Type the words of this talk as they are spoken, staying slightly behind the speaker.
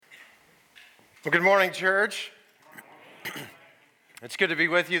Well, good morning, church. It's good to be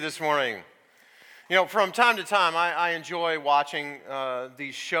with you this morning. You know, from time to time, I enjoy watching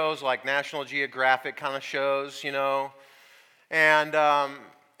these shows like National Geographic kind of shows,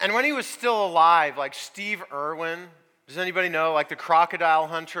 And when he was still alive, like Steve Irwin, does anybody know, like the crocodile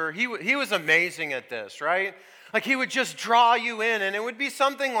hunter? He was amazing at this, right? Like he would just draw you in, and it would be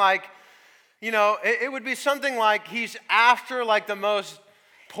something like, it would be something like he's after like the most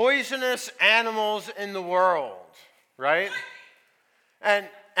poisonous animals in the world, right? And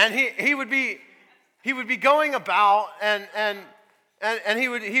he would be going about and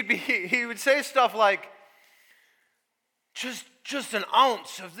he would say stuff like, just an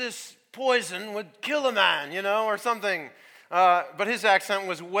ounce of this poison would kill a man, or something. But his accent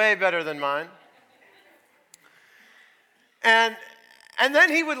was way better than mine. And then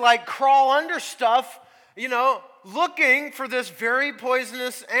he would like crawl under stuff, looking for this very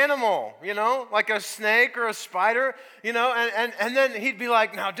poisonous animal, like a snake or a spider, and then he'd be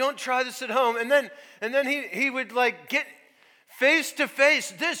like, now don't try this at home. And then he would like get face to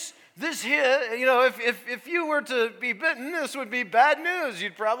face, this here, if you were to be bitten, this would be bad news.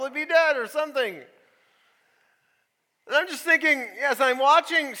 You'd probably be dead or something. And I'm just thinking, as I'm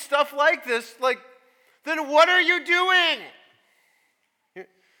watching stuff like this, like, then what are you doing?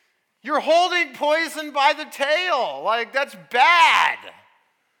 You're holding poison by the tail. Like, that's bad.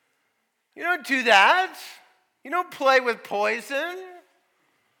 You don't do that. You don't play with poison.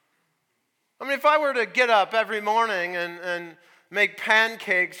 I mean, if I were to get up every morning and make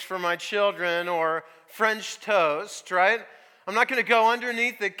pancakes for my children or French toast, right? I'm not going to go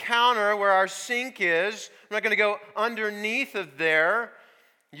underneath the counter where our sink is. I'm not going to go underneath of there.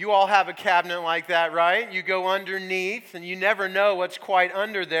 You all have a cabinet like that, right? You go underneath, and you never know what's quite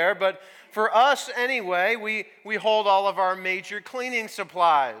under there. But for us, anyway, we hold all of our major cleaning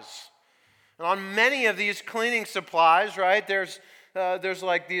supplies. And on many of these cleaning supplies, right, there's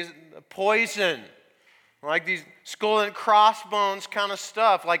like these poison, like these skull and crossbones kind of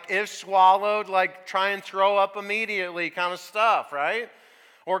stuff, like if swallowed, like try and throw up immediately kind of stuff, right?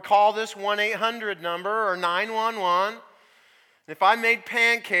 Or call this 1-800 number or 911. If I made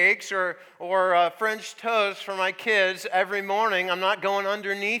pancakes or French toast for my kids every morning, I'm not going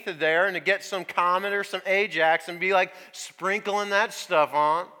underneath of there and to get some Comet or some Ajax and be like sprinkling that stuff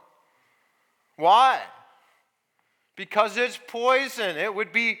on. Why? Because it's poison. It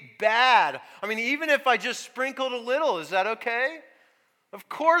would be bad. I mean, even if I just sprinkled a little, is that okay? Of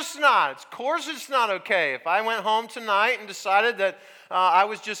course not. Of course it's not okay. If I went home tonight and decided that I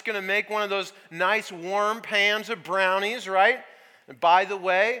was just going to make one of those nice warm pans of brownies, right? And by the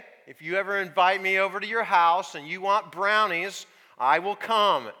way, if you ever invite me over to your house and you want brownies, I will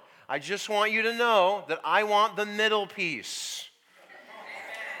come. I just want you to know that I want the middle piece.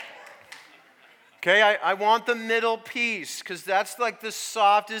 Okay, I want the middle piece because that's like the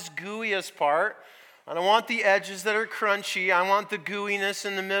softest, gooeyest part. I don't want the edges that are crunchy. I want the gooiness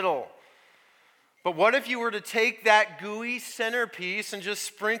in the middle. But what if you were to take that gooey centerpiece and just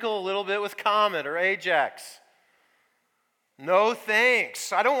sprinkle a little bit with Comet or Ajax? No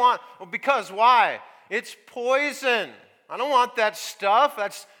thanks. I don't want, because why? It's poison. I don't want that stuff.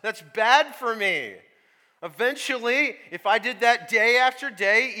 That's bad for me. Eventually, if I did that day after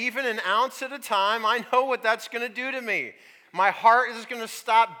day, even an ounce at a time, I know what that's going to do to me. My heart is going to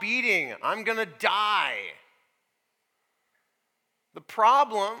stop beating. I'm going to die. The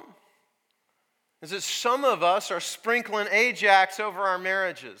problem is that some of us are sprinkling Ajax over our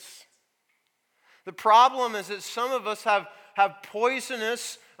marriages. The problem is that some of us have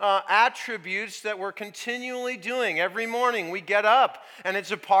poisonous attributes that we're continually doing. Every morning we get up, and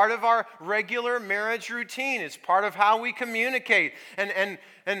it's a part of our regular marriage routine. It's part of how we communicate. And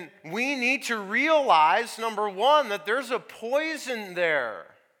we need to realize, number one, that there's a poison there.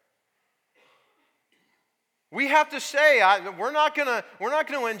 We have to say, we're not going to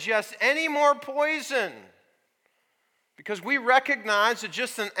ingest any more poison because we recognize that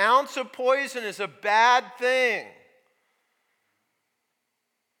just an ounce of poison is a bad thing.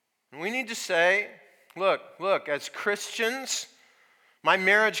 And we need to say, look, as Christians, my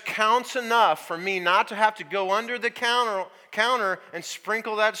marriage counts enough for me not to have to go under the counter and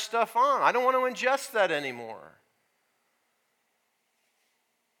sprinkle that stuff on. I don't want to ingest that anymore.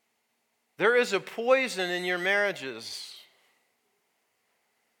 There is a poison in your marriages.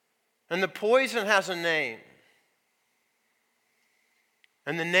 And the poison has a name.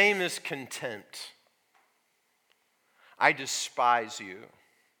 And the name is contempt. I despise you.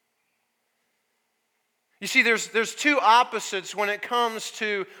 You see, there's two opposites when it comes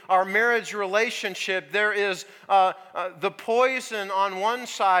to our marriage relationship. There is the poison on one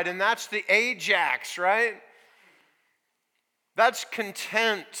side, and that's the Ajax, right? That's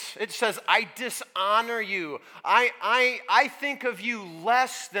contempt. It says, I dishonor you. I think of you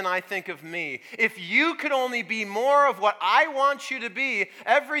less than I think of me. If you could only be more of what I want you to be,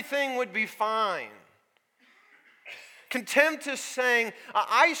 everything would be fine. Contempt is saying,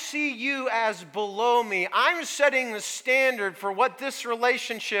 I see you as below me. I'm setting the standard for what this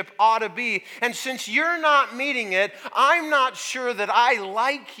relationship ought to be. And since you're not meeting it, I'm not sure that I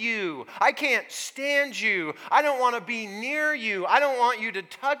like you. I can't stand you. I don't want to be near you. I don't want you to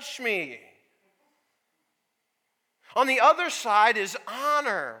touch me. On the other side is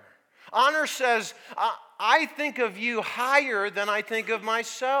honor. Honor says, I think of you higher than I think of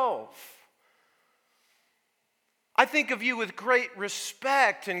myself. I think of you with great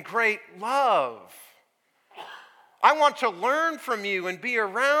respect and great love. I want to learn from you and be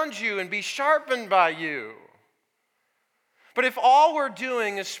around you and be sharpened by you. But if all we're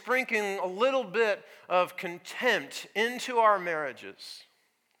doing is sprinkling a little bit of contempt into our marriages,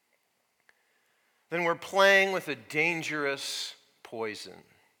 then we're playing with a dangerous poison.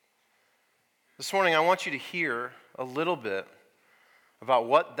 This morning, I want you to hear a little bit about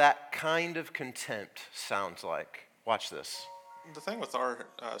what that kind of contempt sounds like. Watch this. The thing with our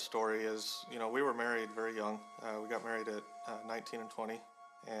story is, we were married very young. We got married at 19 and 20,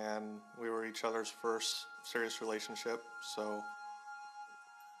 and we were each other's first serious relationship. So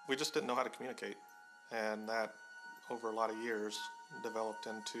we just didn't know how to communicate, and that, over a lot of years, developed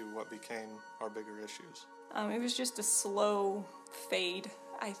into what became our bigger issues. It was just a slow fade,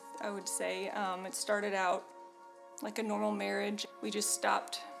 I would say. It started out like a normal marriage. We just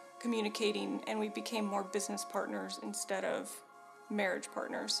stopped communicating and we became more business partners instead of marriage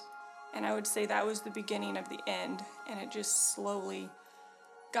partners. And I would say that was the beginning of the end, and it just slowly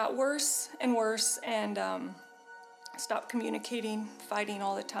got worse and worse, and stopped communicating, fighting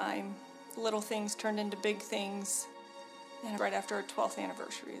all the time. Little things turned into big things, and right after our 12th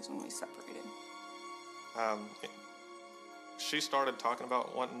anniversary is when we separated. She started talking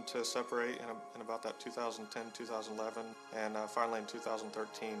about wanting to separate in about that 2010, 2011, and finally in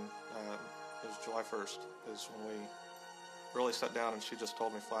 2013, it was July 1st, is when we really sat down, and she just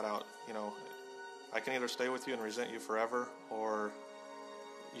told me flat out, I can either stay with you and resent you forever, or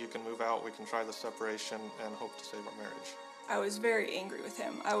you can move out, we can try the separation and hope to save our marriage. I was very angry with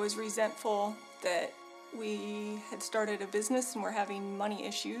him. I was resentful that we had started a business and were having money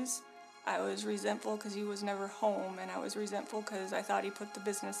issues. I was resentful because he was never home, and I was resentful because I thought he put the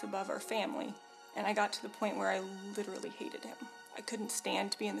business above our family. And I got to the point where I literally hated him. I couldn't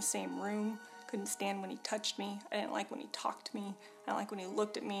stand to be in the same room, couldn't stand when he touched me. I didn't like when he talked to me. I didn't like when he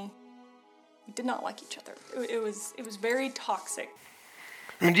looked at me. We did not like each other. It was very toxic.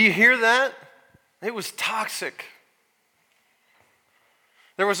 And do you hear that? It was toxic.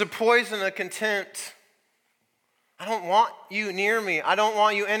 There was a poison of contempt. I don't want you near me. I don't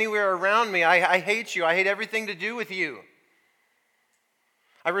want you anywhere around me. I hate you. I hate everything to do with you.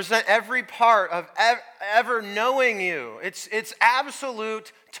 I resent every part of ever knowing you. It's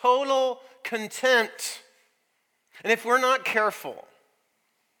absolute, total contempt. And if we're not careful,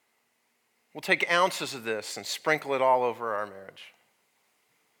 we'll take ounces of this and sprinkle it all over our marriage.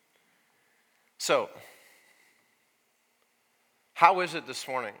 So, how is it this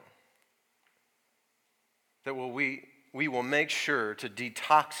morning that we will make sure to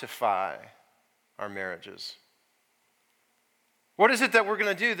detoxify our marriages? What is it that we're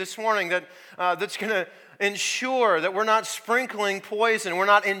going to do this morning that's going to ensure that we're not sprinkling poison, we're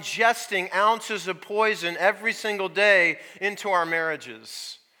not ingesting ounces of poison every single day into our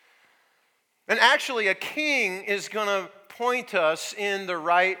marriages? And actually, a king is going to point us in the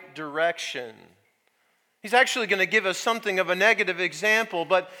right direction. He's actually going to give us something of a negative example,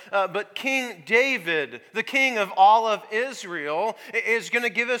 but King David, the king of all of Israel, is going to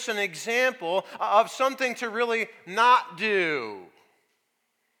give us an example of something to really not do.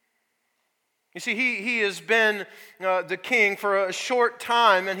 You see, he has been the king for a short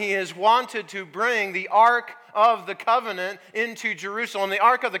time, and he has wanted to bring the Ark of the Covenant into Jerusalem. The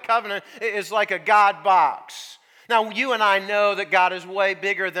Ark of the Covenant is like a God box. Now, you and I know that God is way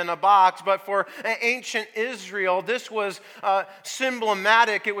bigger than a box, but for ancient Israel, this was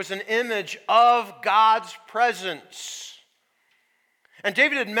symbolic. It was an image of God's presence. And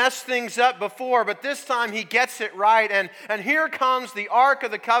David had messed things up before, but this time he gets it right. And here comes the Ark of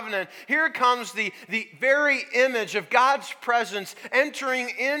the Covenant. Here comes the very image of God's presence entering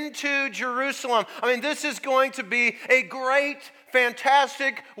into Jerusalem. I mean, this is going to be a great,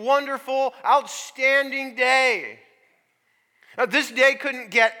 fantastic, wonderful, outstanding day. This day couldn't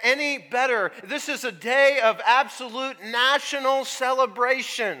get any better. This is a day of absolute national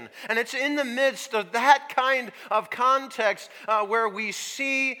celebration. And it's in the midst of that kind of context where we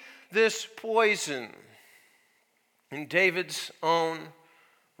see this poison in David's own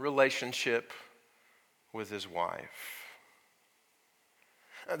relationship with his wife.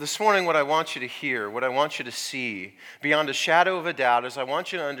 This morning, what I want you to hear, what I want you to see, beyond a shadow of a doubt, is I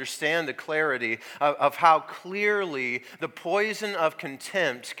want you to understand the clarity of how clearly the poison of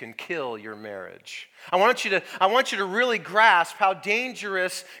contempt can kill your marriage. I want you to really grasp how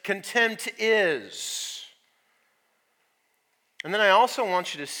dangerous contempt is. And then I also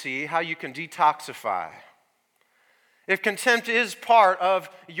want you to see how you can detoxify. If contempt is part of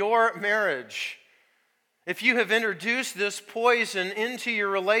your marriage, if you have introduced this poison into your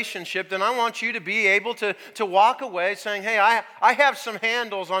relationship, then I want you to be able to walk away saying, hey, I have some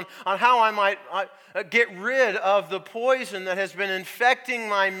handles on how I might get rid of the poison that has been infecting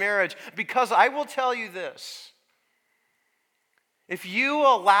my marriage. Because I will tell you this, if you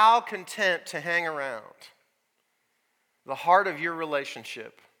allow contempt to hang around, the heart of your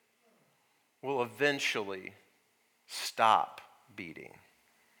relationship will eventually stop beating.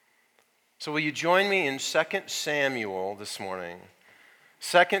 So will you join me in 2 Samuel this morning?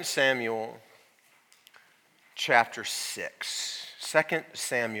 2 Samuel chapter 6. 2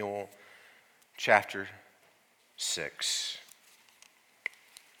 Samuel chapter 6.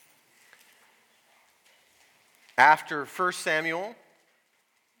 After 1 Samuel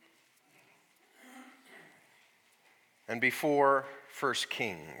and before 1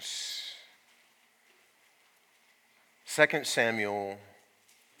 Kings. 2 Samuel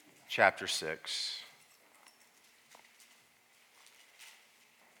chapter 6.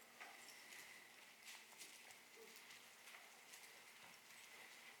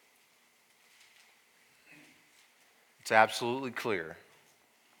 It's absolutely clear.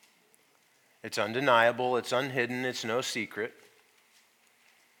 It's undeniable, it's unhidden, it's no secret.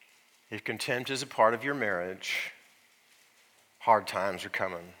 If contempt is a part of your marriage, hard times are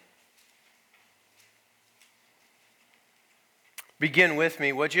coming. Begin with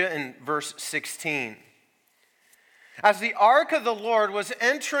me, would you, in verse 16. As the ark of the Lord was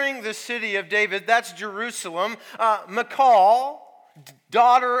entering the city of David, that's Jerusalem, Michal,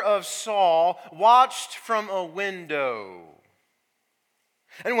 daughter of Saul, watched from a window.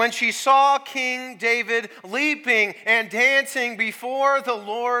 And when she saw King David leaping and dancing before the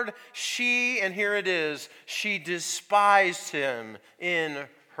Lord, and here it is, she despised him in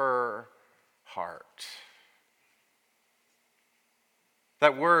her heart.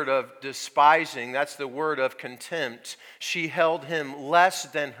 That word of despising, that's the word of contempt. She held him less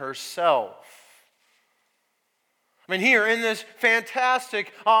than herself. I mean, here in this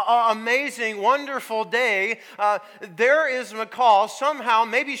fantastic, amazing, wonderful day, there is Michal. Somehow,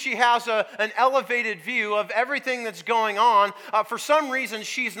 maybe she has an elevated view of everything that's going on. For some reason,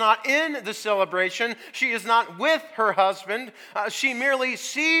 she's not in the celebration. She is not with her husband. She merely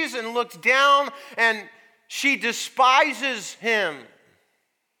sees and looks down, and she despises him.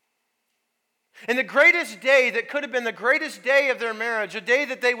 And the greatest day that could have been the greatest day of their marriage, a day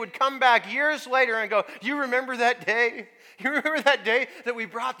that they would come back years later and go, you remember that day? You remember that day that we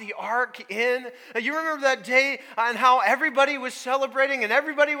brought the ark in? You remember that day and how everybody was celebrating and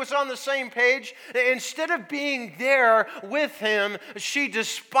everybody was on the same page? Instead of being there with him, she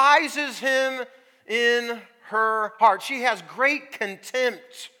despises him in her heart. She has great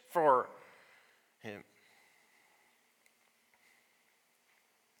contempt for him.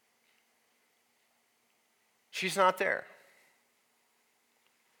 She's not there.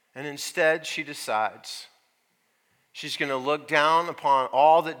 And instead, she decides she's going to look down upon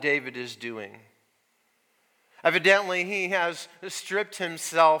all that David is doing. Evidently, he has stripped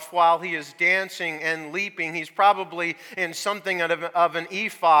himself while he is dancing and leaping. He's probably in something of an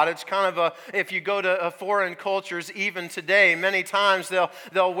ephod. It's kind of if you go to foreign cultures, even today, many times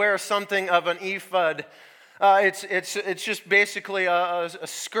they'll wear something of an ephod. It's just basically a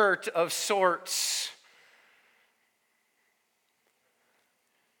skirt of sorts.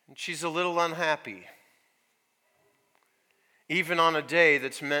 And she's a little unhappy. Even on a day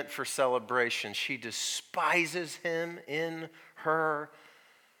that's meant for celebration, she despises him in her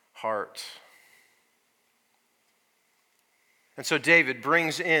heart. And so David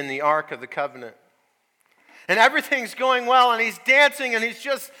brings in the Ark of the Covenant. And everything's going well, and he's dancing, and he's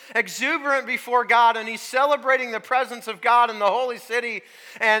just exuberant before God, and he's celebrating the presence of God in the holy city.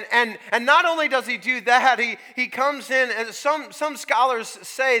 And not only does he do that, he comes in, and some scholars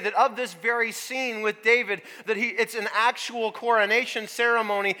say that of this very scene with David, that it's an actual coronation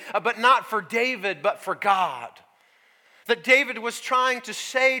ceremony, but not for David, but for God. That David was trying to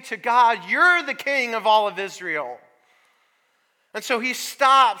say to God, you're the king of all of Israel. And so he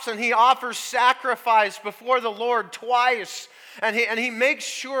stops and he offers sacrifice before the Lord twice. And he makes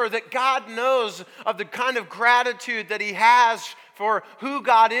sure that God knows of the kind of gratitude that he has for who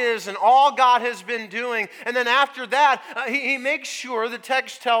God is and all God has been doing. And then after that, he makes sure, the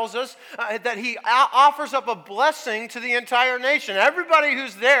text tells us, that he offers up a blessing to the entire nation. Everybody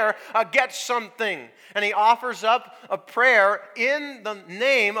who's there gets something. And he offers up a prayer in the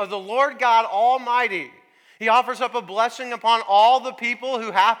name of the Lord God Almighty. He offers up a blessing upon all the people who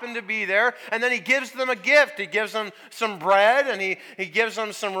happen to be there, and then he gives them a gift. He gives them some bread, and he gives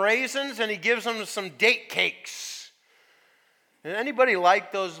them some raisins, and he gives them some date cakes. And anybody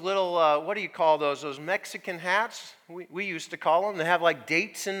like those little, what do you call those? Those Mexican hats? We used to call them. They have like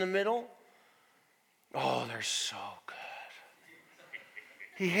dates in the middle. Oh, they're so good.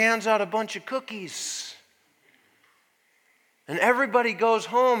 He hands out a bunch of cookies. And everybody goes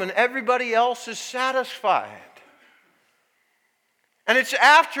home and everybody else is satisfied. And it's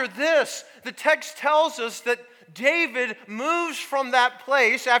after this, the text tells us that David moves from that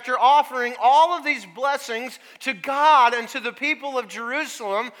place after offering all of these blessings to God and to the people of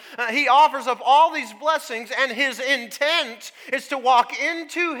Jerusalem. He offers up all these blessings, and his intent is to walk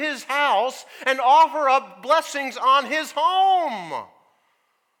into his house and offer up blessings on his home.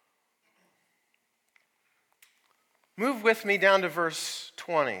 Move with me down to verse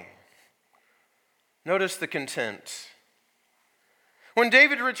 20. Notice the content. When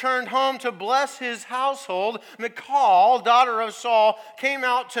David returned home to bless his household, Michal, daughter of Saul, came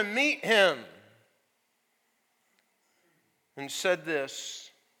out to meet him and said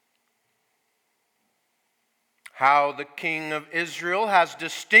this: "How the king of Israel has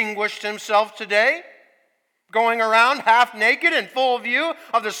distinguished himself today, going around half naked in full view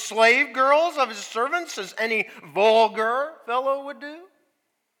of the slave girls of his servants, as any vulgar fellow would do."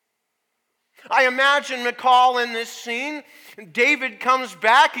 I imagine Michal in this scene. David comes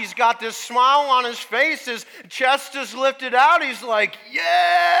back. He's got this smile on his face. His chest is lifted out. He's like,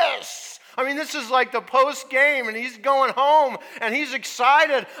 yes! I mean, this is like the post game, and he's going home, and he's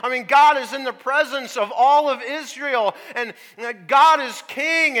excited. I mean, God is in the presence of all of Israel, and God is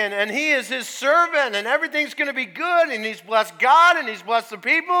king, and he is his servant, and everything's going to be good, and he's blessed God, and he's blessed the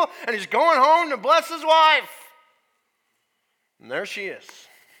people, and he's going home to bless his wife. And there she is.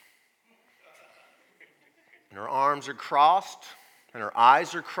 And her arms are crossed, and her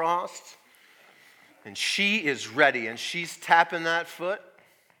eyes are crossed, and she is ready, and she's tapping that foot.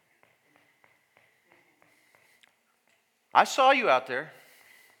 I saw you out there.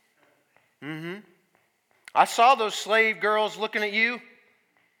 I saw those slave girls looking at you.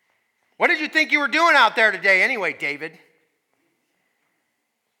 What did you think you were doing out there today anyway, David?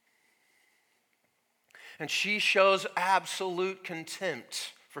 And she shows absolute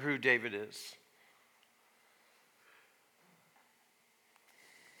contempt for who David is.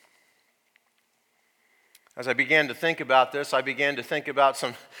 As I began to think about this, I began to think about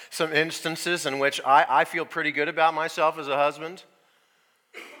some instances in which I feel pretty good about myself as a husband.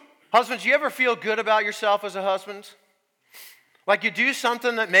 Husbands, you ever feel good about yourself as a husband? Like you do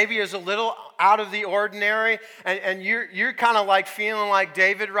something that maybe is a little out of the ordinary, and you're kind of like feeling like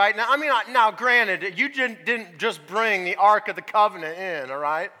David right now. I mean, now granted, you didn't just bring the Ark of the Covenant in, all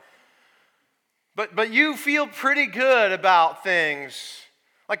right? But you feel pretty good about things.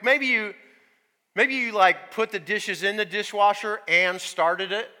 Like maybe you like put the dishes in the dishwasher and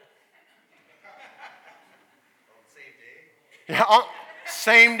started it. Same day? Yeah,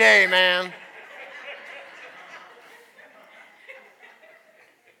 same day, man.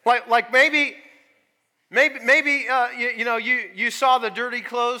 Like maybe you saw the dirty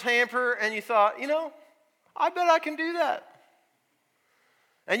clothes hamper and you thought, I bet I can do that.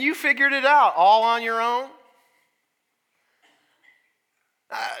 And you figured it out all on your own.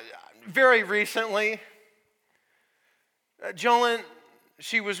 Very recently, Jolyn,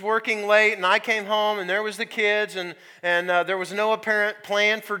 she was working late, and I came home, and there was the kids, and there was no apparent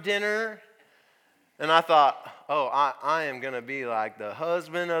plan for dinner. And I thought, I am going to be like the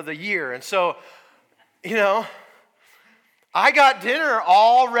husband of the year. And so, I got dinner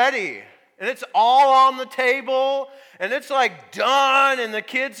all ready, and it's all on the table, and it's like done, and the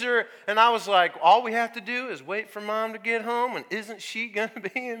kids are, and I was like, all we have to do is wait for Mom to get home, and isn't she going to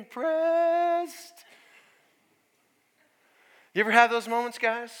be impressed? You ever have those moments,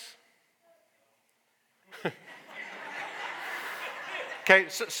 guys? Okay,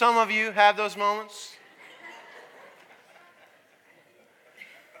 so some of you have those moments.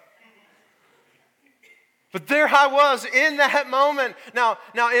 But there I was in that moment. Now,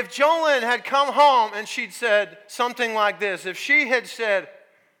 if Jolyn had come home and she'd said something like this, if she had said,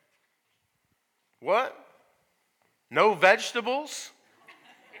 "What? No vegetables?"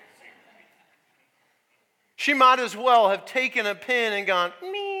 She might as well have taken a pin and gone,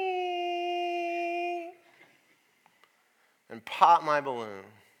 "Me," and popped my balloon.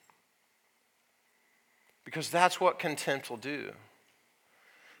 Because that's what contempt will do.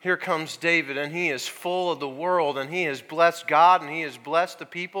 Here comes David, and he is full of the world, and he has blessed God, and he has blessed the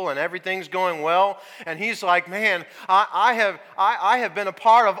people, and everything's going well. And he's like, man, I have been a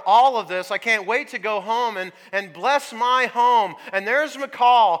part of all of this. I can't wait to go home and bless my home. And there's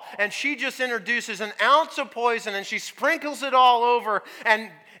Michal, and she just introduces an ounce of poison, and she sprinkles it all over. And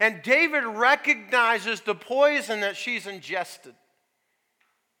David recognizes the poison that she's ingested.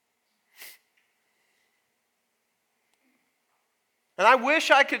 And I wish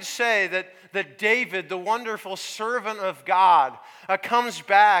I could say that David, the wonderful servant of God, comes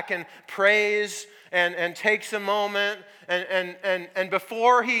back and prays and takes a moment and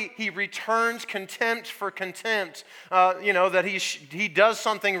before he returns contempt for contempt, that he does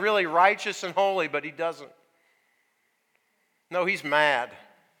something really righteous and holy, but he doesn't. No, he's mad.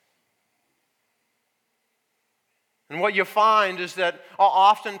 And what you find is that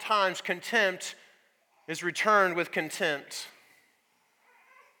oftentimes contempt is returned with contempt.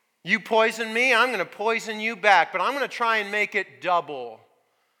 You poison me, I'm going to poison you back, but I'm going to try and make it double.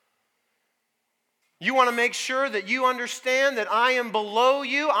 You want to make sure that you understand that I am below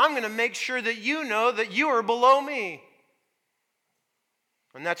you? I'm going to make sure that you know that you are below me.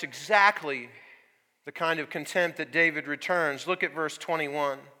 And that's exactly the kind of contempt that David returns. Look at verse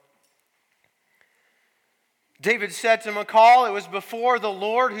 21. David said to Michal, "It was before the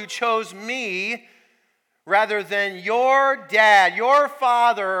Lord who chose me rather than your dad, your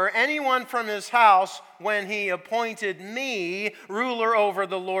father, or anyone from his house when he appointed me ruler over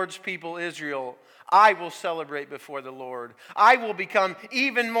the Lord's people Israel. I will celebrate before the Lord. I will become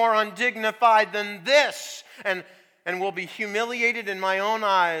even more undignified than this and will be humiliated in my own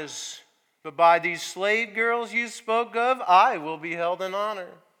eyes. But by these slave girls you spoke of, I will be held in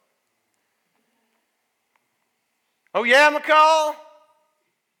honor." Oh yeah, Michal?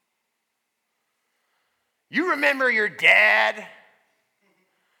 You remember your dad?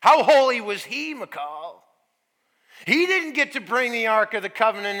 How holy was he, Michal? He didn't get to bring the Ark of the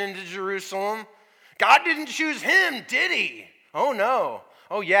Covenant into Jerusalem. God didn't choose him, did he? Oh, no.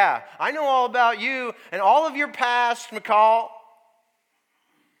 Oh, yeah. I know all about you and all of your past, Michal.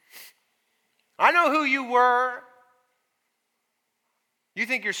 I know who you were. You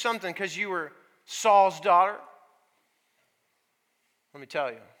think you're something because you were Saul's daughter? Let me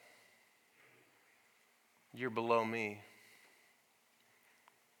tell you. You're below me.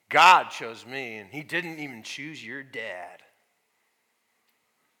 God chose me, and he didn't even choose your dad.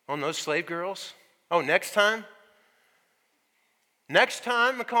 On those slave girls? Oh, next time? Next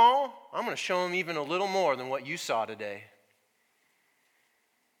time, Michal, I'm going to show them even a little more than what you saw today.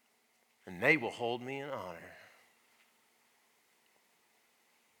 And they will hold me in honor.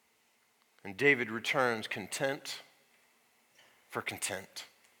 And David returns contempt for contempt.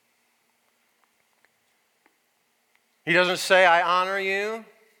 He doesn't say, "I honor you."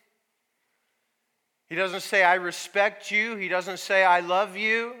 He doesn't say, "I respect you." He doesn't say, "I love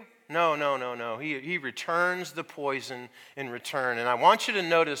you." No. He returns the poison in return. And I want you to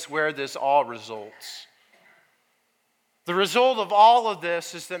notice where this all results. The result of all of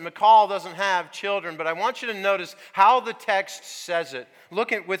this is that Michal doesn't have children, but I want you to notice how the text says it. Look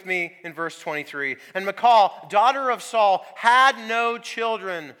with me in verse 23. "And Michal, daughter of Saul, had no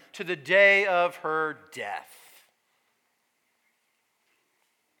children to the day of her death."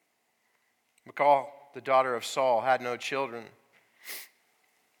 Michal, the daughter of Saul, had no children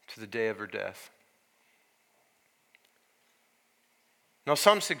to the day of her death. Now,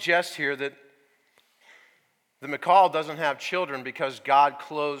 some suggest here that Michal doesn't have children because God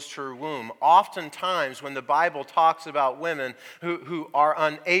closed her womb. Oftentimes, when the Bible talks about women who are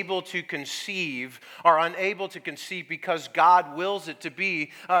unable to conceive because God wills it to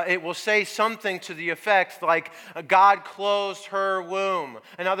be, it will say something to the effect like, God closed her womb.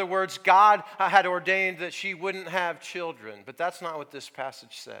 In other words, God had ordained that she wouldn't have children. But that's not what this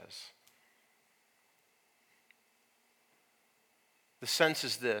passage says. The sense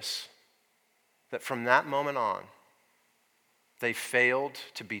is this: that from that moment on, they failed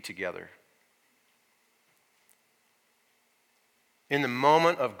to be together. in the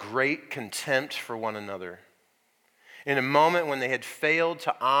moment of great contempt for one another, in a moment when they had failed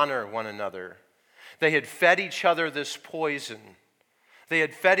to honor one another. They had fed each other this poison. They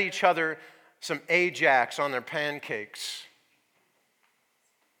had fed each other some Ajax on their pancakes.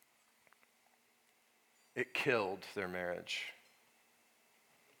 It killed their marriage.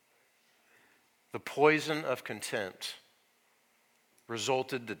 The poison of contempt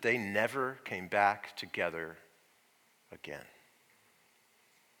resulted that they never came back together again.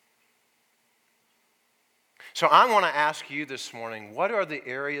 So I want to ask you this morning, what are the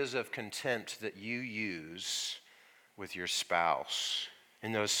areas of contempt that you use with your spouse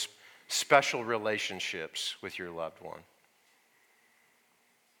in those special relationships with your loved one?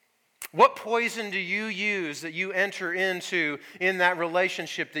 What poison do you use that you enter into in that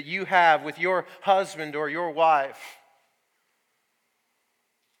relationship that you have with your husband or your wife?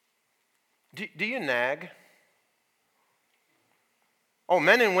 Do you nag? Oh,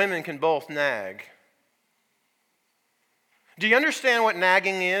 men and women can both nag. Do you understand what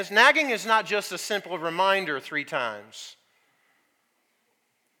nagging is? Nagging is not just a simple reminder 3 times.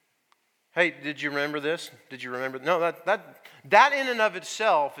 Hey, did you remember this? Did you remember? No, that in and of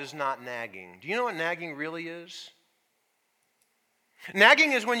itself is not nagging. Do you know what nagging really is?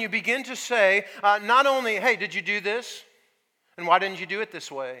 Nagging is when you begin to say, not only, hey, did you do this? And why didn't you do it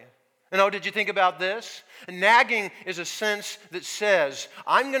this way? And oh, did you think about this? And nagging is a sense that says,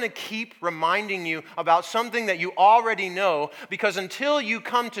 I'm going to keep reminding you about something that you already know, because until you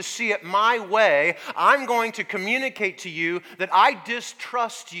come to see it my way, I'm going to communicate to you that I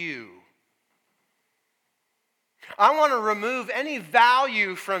distrust you. I want to remove any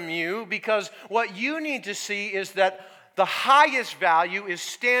value from you, because what you need to see is that the highest value is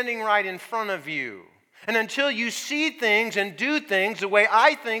standing right in front of you. And until you see things and do things the way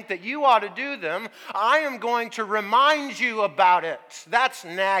I think that you ought to do them, I am going to remind you about it. That's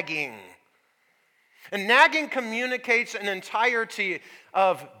nagging. And nagging communicates an entirety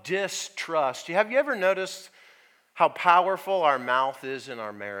of distrust. Have you ever noticed how powerful our mouth is in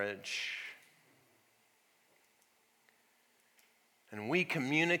our marriage? And we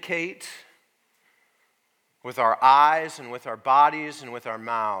communicate with our eyes and with our bodies and with our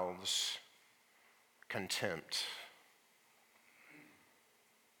mouths contempt.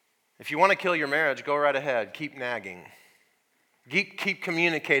 If you want to kill your marriage, go right ahead. Keep nagging. Keep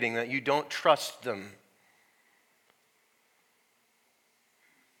communicating that you don't trust them.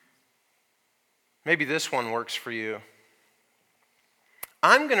 Maybe this one works for you.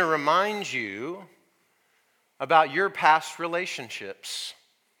 I'm going to remind you about your past relationships.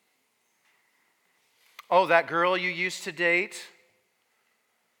 Oh, that girl you used to date,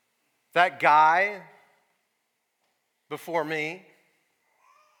 that guy before me.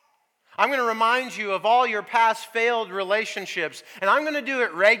 I'm going to remind you of all your past failed relationships, and I'm going to do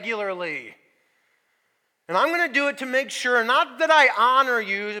it regularly. And I'm going to do it to make sure, not that I honor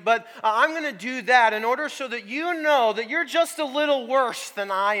you, but I'm going to do that in order so that you know that you're just a little worse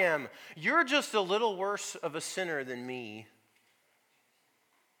than I am. You're just a little worse of a sinner than me.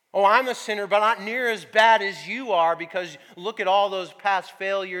 Oh, I'm a sinner, but not near as bad as you are, because look at all those past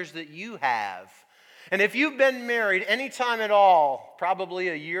failures that you have. And if you've been married any time at all, probably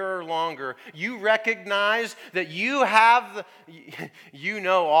a year or longer, you recognize that you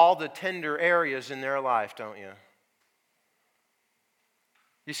know all the tender areas in their life, don't you?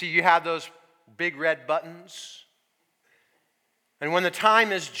 You see, you have those big red buttons. And when the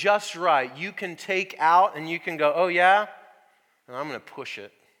time is just right, you can take out and you can go, oh yeah? And I'm going to push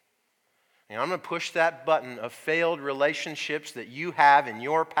it. And I'm going to push that button of failed relationships that you have in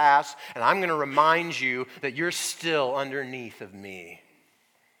your past, and I'm going to remind you that you're still underneath of me.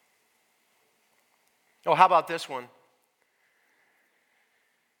 Oh, how about this one?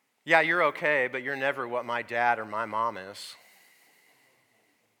 Yeah, you're okay, but you're never what my dad or my mom is.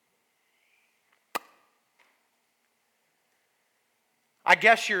 I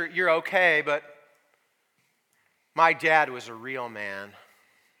guess you're okay, but my dad was a real man.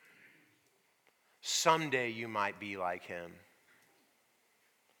 Someday you might be like him.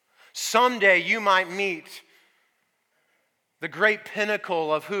 Someday you might meet the great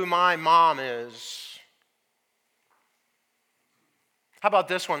pinnacle of who my mom is. How about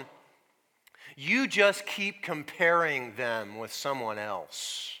this one? You just keep comparing them with someone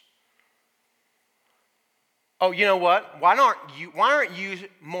else. Oh, you know what? Why aren't you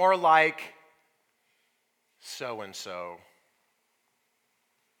more like so and so?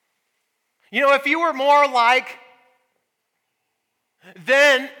 You know, if you were more like,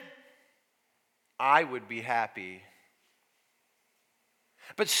 then I would be happy.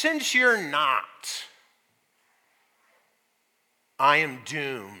 But since you're not, I am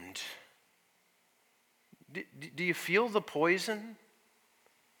doomed. Do you feel the poison?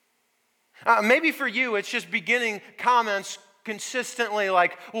 Maybe for you, it's just beginning comments consistently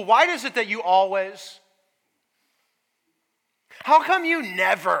like, well, why is it that you always? How come you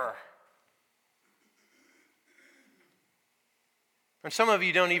never? And some of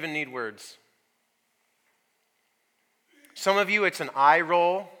you don't even need words. Some of you, it's an eye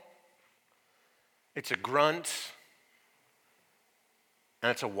roll, it's a grunt, and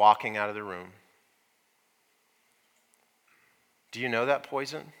it's a walking out of the room. Do you know that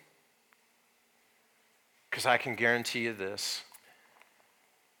poison? Because I can guarantee you this.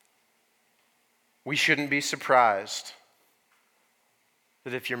 We shouldn't be surprised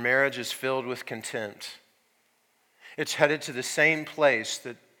that if your marriage is filled with contempt, it's headed to the same place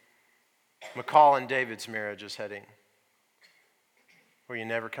that McCall and David's marriage is heading, where you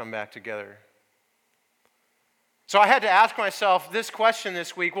never come back together. So I had to ask myself this question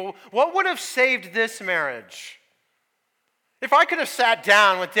this week. Well, what would have saved this marriage? If I could have sat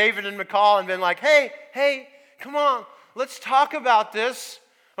down with David and McCall and been like, hey, come on, let's talk about this.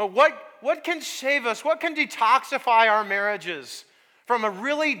 What can save us? What can detoxify our marriages from a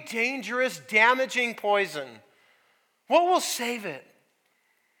really dangerous, damaging poison? What will save it?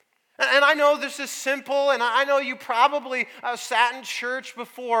 And I know this is simple, and I know you probably sat in church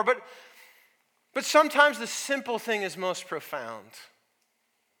before, but sometimes the simple thing is most profound.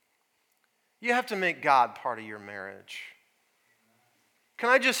 You have to make God part of your marriage. Can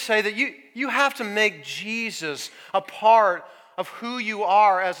I just say that you have to make Jesus a part of who you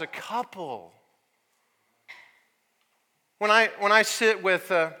are as a couple? When I sit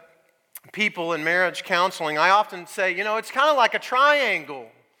with people in marriage counseling, I often say, it's kind of like a triangle.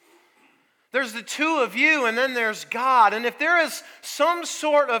 There's the two of you, and then there's God. And if there is some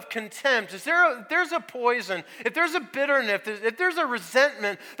sort of contempt, if there's a poison, if there's a bitterness, if there's a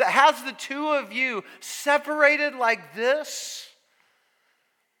resentment that has the two of you separated like this,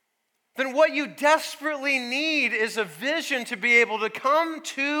 then what you desperately need is a vision to be able to come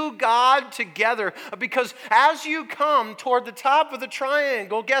to God together. Because as you come toward the top of the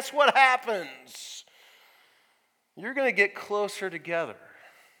triangle, guess what happens? You're going to get closer together.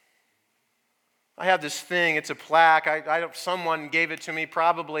 I have this thing, it's a plaque. Someone gave it to me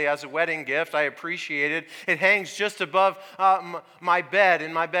probably as a wedding gift. I appreciate it. It hangs just above my bed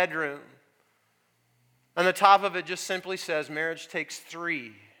in my bedroom. And the top of it just simply says, marriage takes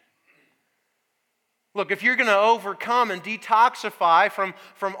 3. Look, if you're going to overcome and detoxify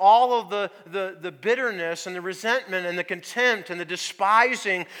from all of the bitterness and the resentment and the contempt and the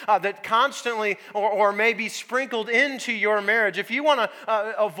despising that constantly or may be sprinkled into your marriage, if you want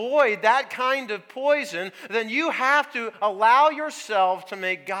to avoid that kind of poison, then you have to allow yourself to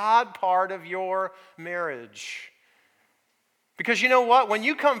make God part of your marriage. Because you know what? When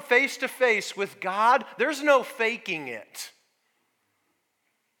you come face to face with God, there's no faking it.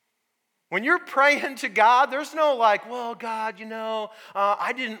 When you're praying to God, there's no like, well, God,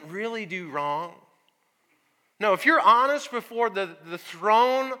 I didn't really do wrong. No, if you're honest before the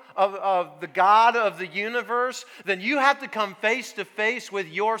throne of the God of the universe, then you have to come face to face with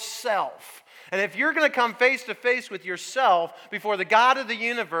yourself. And if you're going to come face to face with yourself before the God of the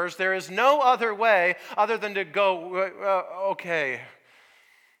universe, there is no other way other than to go, okay,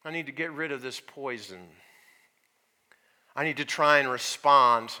 I need to get rid of this poison. I need to try and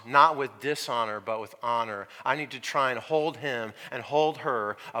respond, not with dishonor, but with honor. I need to try and hold him and hold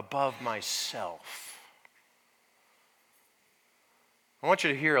her above myself. I want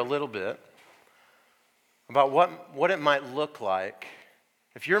you to hear a little bit about what it might look like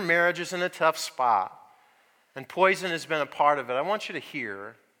if your marriage is in a tough spot and poison has been a part of it. I want you to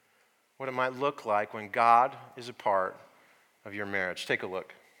hear what it might look like when God is a part of your marriage. Take a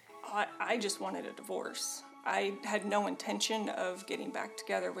look. I just wanted a divorce. I had no intention of getting back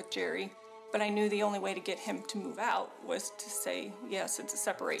together with Jerry, but I knew the only way to get him to move out was to say, yes, it's a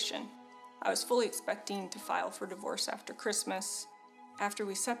separation. I was fully expecting to file for divorce after Christmas. After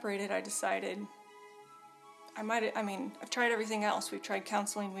we separated, I decided I've tried everything else. We've tried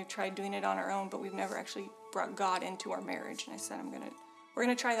counseling, we've tried doing it on our own, but we've never actually brought God into our marriage. And I said, we're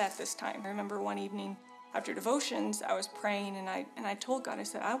gonna try that this time. I remember one evening after devotions, I was praying and I told God, I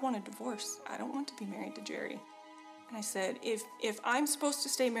said, I want a divorce. I don't want to be married to Jerry. And I said, if I'm supposed to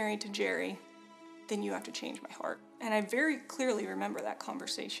stay married to Jerry, then you have to change my heart. And I very clearly remember that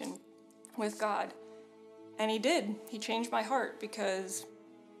conversation with God. And he did. He changed my heart because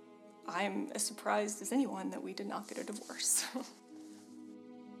I'm as surprised as anyone that we did not get a divorce.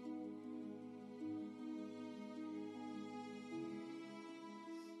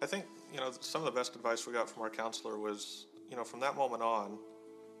 I think, some of the best advice we got from our counselor was, from that moment on,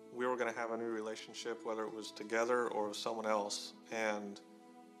 we were going to have a new relationship, whether it was together or with someone else. And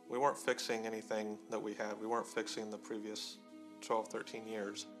we weren't fixing anything that we had. We weren't fixing the previous 12, 13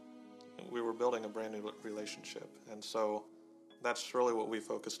 years. We were building a brand new relationship. And so that's really what we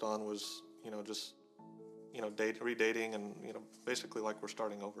focused on was, just, redating and, basically like we're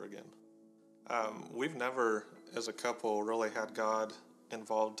starting over again. We've never, as a couple, really had God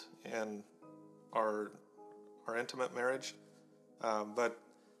involved in our intimate marriage. But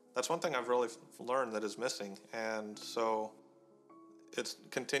that's one thing I've really learned that is missing. And so it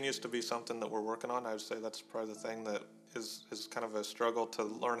continues to be something that we're working on. I would say that's probably the thing that is kind of a struggle to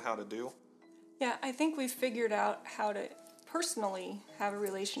learn how to do. Yeah, I think we've figured out how to personally have a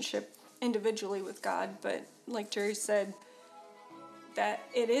relationship individually with God, but like Jerry said, that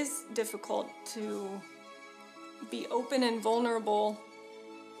it is difficult to be open and vulnerable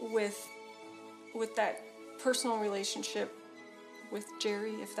with that personal relationship with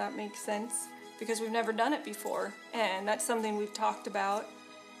Jerry, if that makes sense, because we've never done it before, and that's something we've talked about,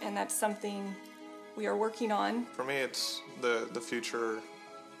 and that's something we are working on. For me, it's the future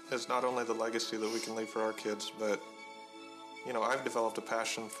is not only the legacy that we can leave for our kids, but I've developed a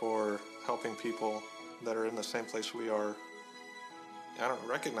passion for helping people that are in the same place we are. I don't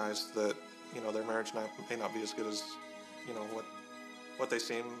recognize that their marriage may not be as good as what they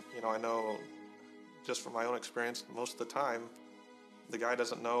seem. I know just from my own experience, most of the time the guy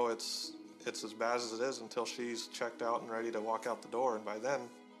doesn't know it's as bad as it is until she's checked out and ready to walk out the door, and by then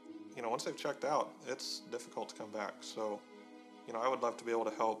once they've checked out, it's difficult to come back. So I would love to be able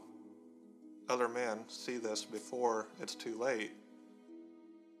to help other men see this before it's too late.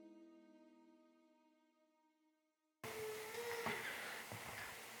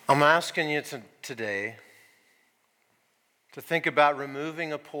 I'm asking you today to think about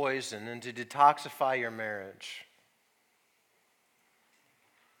removing a poison and to detoxify your marriage.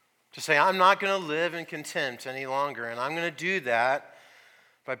 To say, I'm not going to live in contempt any longer, and I'm going to do that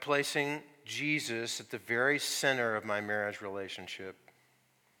by placing Jesus at the very center of my marriage relationship.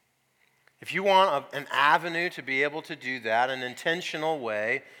 If you want an avenue to be able to do that, an intentional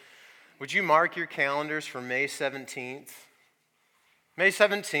way, would you mark your calendars for May 17th? May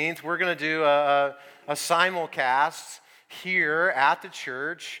 17th, we're going to do a simulcast here at the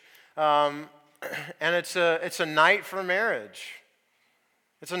church, and it's a night for marriage.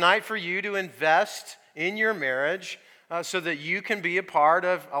 It's a night for you to invest in your marriage so that you can be a part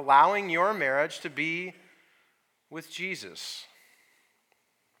of allowing your marriage to be with Jesus.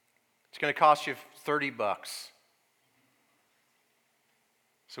 It's going to cost you $30.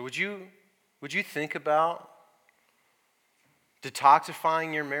 So would you think about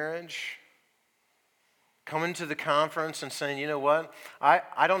detoxifying your marriage? Coming to the conference and saying, you know what,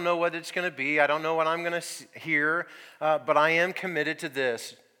 I don't know what it's going to be. I don't know what I'm going to hear, but I am committed to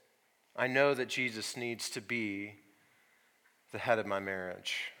this. I know that Jesus needs to be the head of my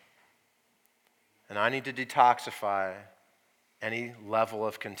marriage. And I need to detoxify any level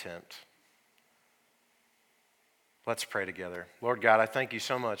of contempt. Let's pray together. Lord God, I thank you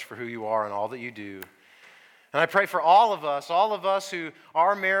so much for who you are and all that you do. And I pray for all of us who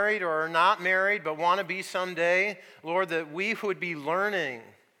are married or are not married but want to be someday, Lord, that we would be learning,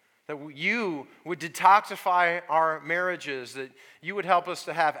 that you would detoxify our marriages, that you would help us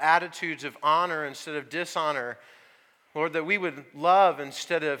to have attitudes of honor instead of dishonor. Lord, that we would love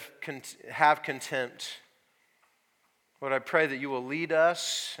instead of have contempt. Lord, I pray that you will lead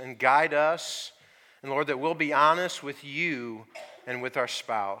us and guide us, and Lord, that we'll be honest with you and with our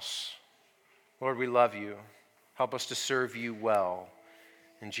spouse. Lord, we love you. Help us to serve you well.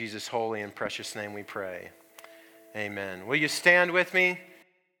 In Jesus' holy and precious name we pray. Amen. Will you stand with me?